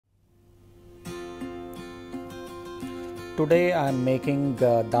Today I am making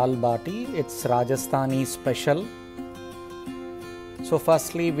dal bati. It's Rajasthani special. So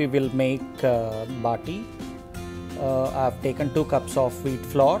firstly we will make bati. I have taken 2 cups of wheat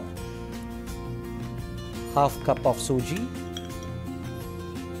flour, half cup of suji,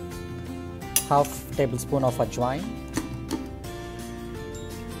 half tablespoon of ajwain,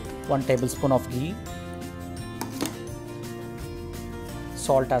 1 tablespoon of ghee,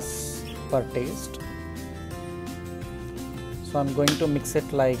 salt as per taste. So I'm going to mix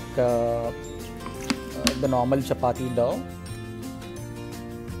it like the normal chapati dough.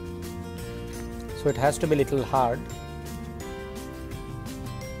 So it has to be a little hard.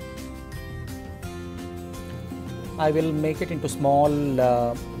 I will make it into small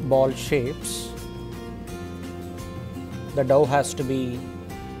ball shapes. The dough has to be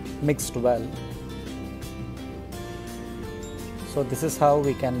mixed well. So this is how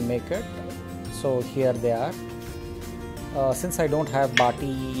we can make it. So here they are. Since I don't have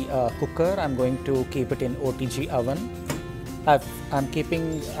bati cooker, I'm going to keep it in OTG oven.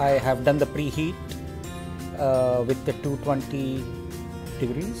 I have done the preheat with the 220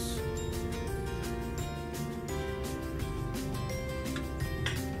 degrees.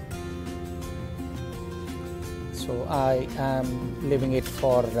 So I am leaving it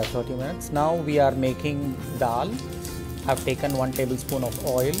for 30 minutes. Now we are making dal. I've taken 1 tablespoon of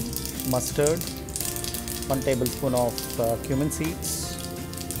oil, mustard, 1 tablespoon of cumin seeds,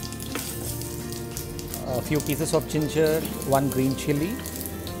 a few pieces of ginger, 1 green chili,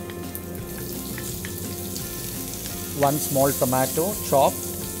 1 small tomato chopped,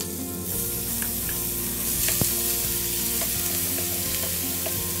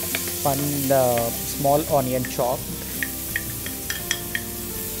 one small onion chopped.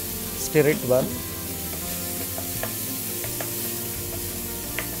 Stir it well.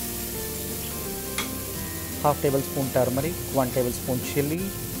 Half tablespoon turmeric, 1 tablespoon chili,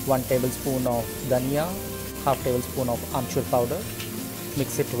 1 tablespoon of dhania, half tablespoon of amchur powder.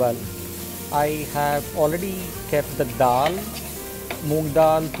 Mix it well. I have already kept the dal, moong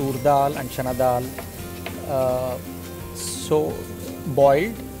dal, tur dal and chana dal so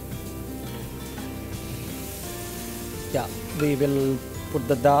boiled. Yeah, we will put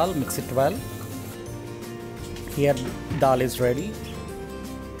the dal, mix it well. Here dal is ready.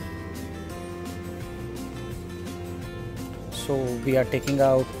 So we are taking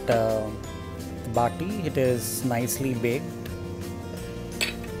out bati. It is nicely baked.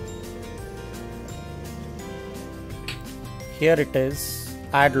 Here it is.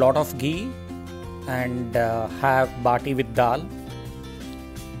 Add lot of ghee and have bati with dal.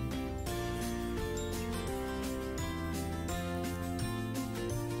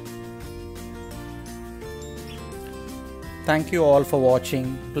 Thank you all for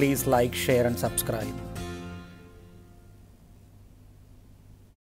watching. Please like, share and subscribe.